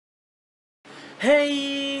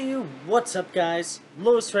Hey, what's up guys?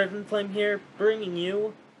 Lewis Ravenflame here, bringing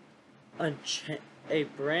you a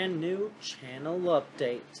brand new channel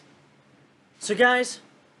update. So guys,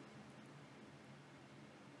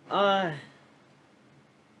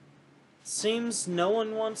 seems no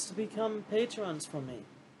one wants to become patrons for me.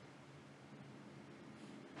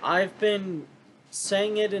 I've been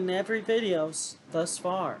saying it in every video thus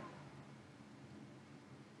far.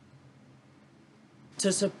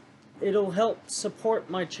 It'll help support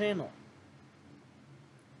my channel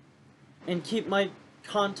and keep my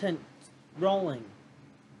content rolling.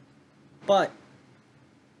 But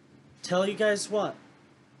tell you guys what,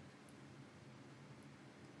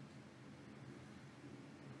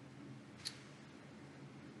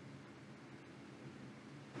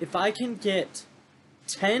 if I can get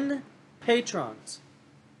 10 patrons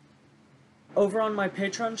over on my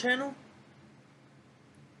Patreon channel,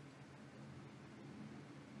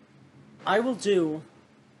 I will do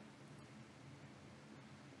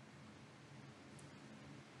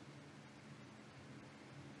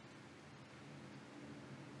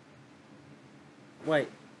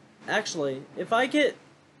actually, if I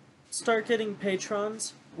start getting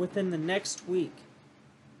patrons within the next week,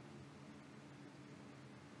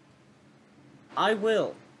 I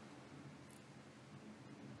will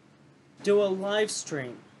do a live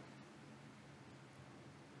stream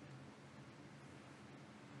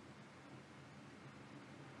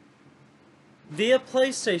via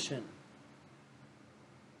PlayStation.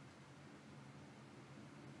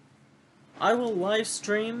 I will live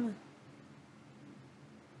stream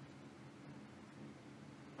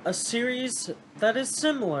a series that is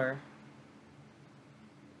similar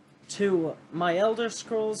to my Elder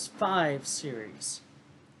Scrolls V series.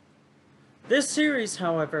 This series,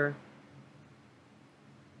 however,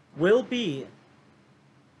 will be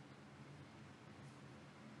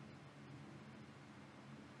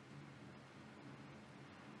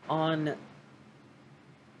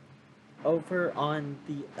over on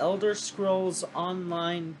the Elder Scrolls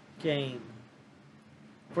Online game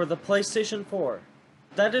for the PlayStation 4.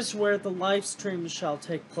 That is where the live stream shall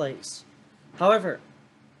take place. However,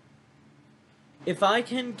 if I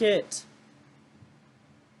can get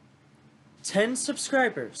 10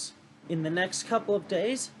 subscribers in the next couple of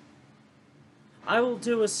days, I will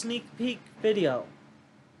do a sneak peek video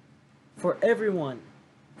for everyone,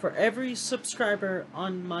 for every subscriber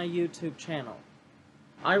on my YouTube channel.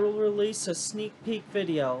 I will release a sneak peek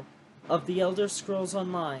video of the Elder Scrolls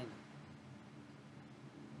Online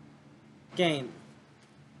game.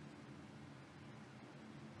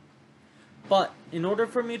 But in order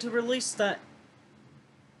for me to release that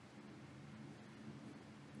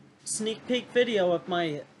sneak peek video of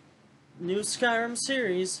my new Skyrim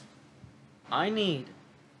series, I need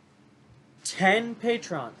 10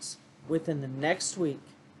 patrons within the next week.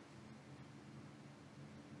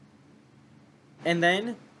 And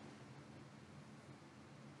then,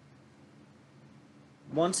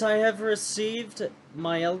 once I have received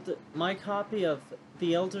my copy of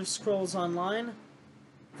the Elder Scrolls Online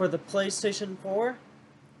for the PlayStation 4,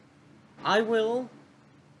 I will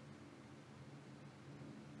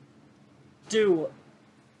do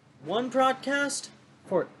one broadcast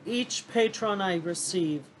for each patron I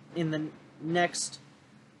receive in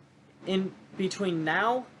between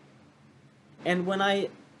now and when I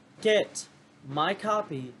get my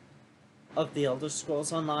copy of the Elder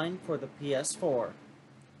Scrolls Online for the PS4.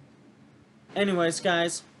 Anyways,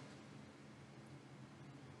 guys,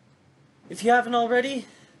 if you haven't already,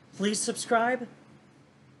 please subscribe,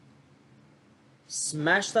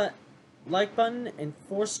 smash that like button, and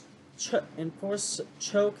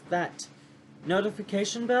choke that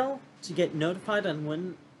notification bell to get notified on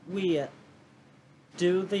when we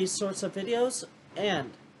do these sorts of videos.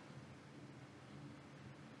 And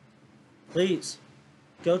please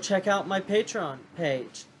go check out my Patreon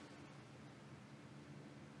page.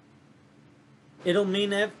 It'll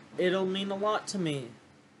mean a lot to me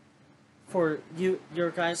for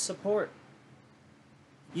your guys' support.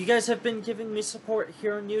 You guys have been giving me support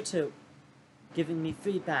here on YouTube, giving me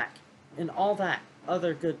feedback and all that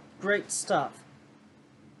other great stuff.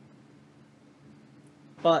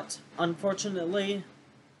 But unfortunately,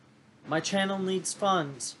 my channel needs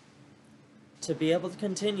funds to be able to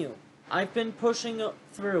continue. I've been pushing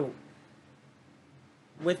through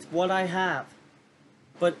with what I have.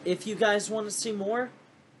 But if you guys want to see more,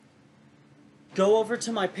 go over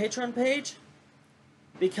to my Patreon page,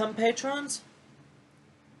 become patrons,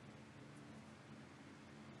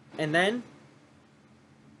 and then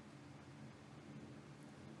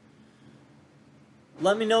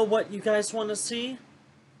let me know what you guys want to see.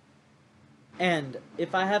 And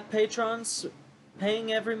if I have patrons paying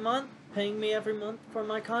me every month for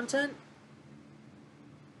my content,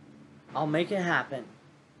 I'll make it happen.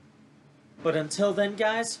 But until then,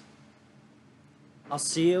 guys, I'll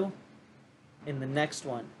see you in the next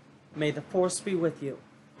one. May the Force be with you,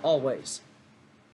 always.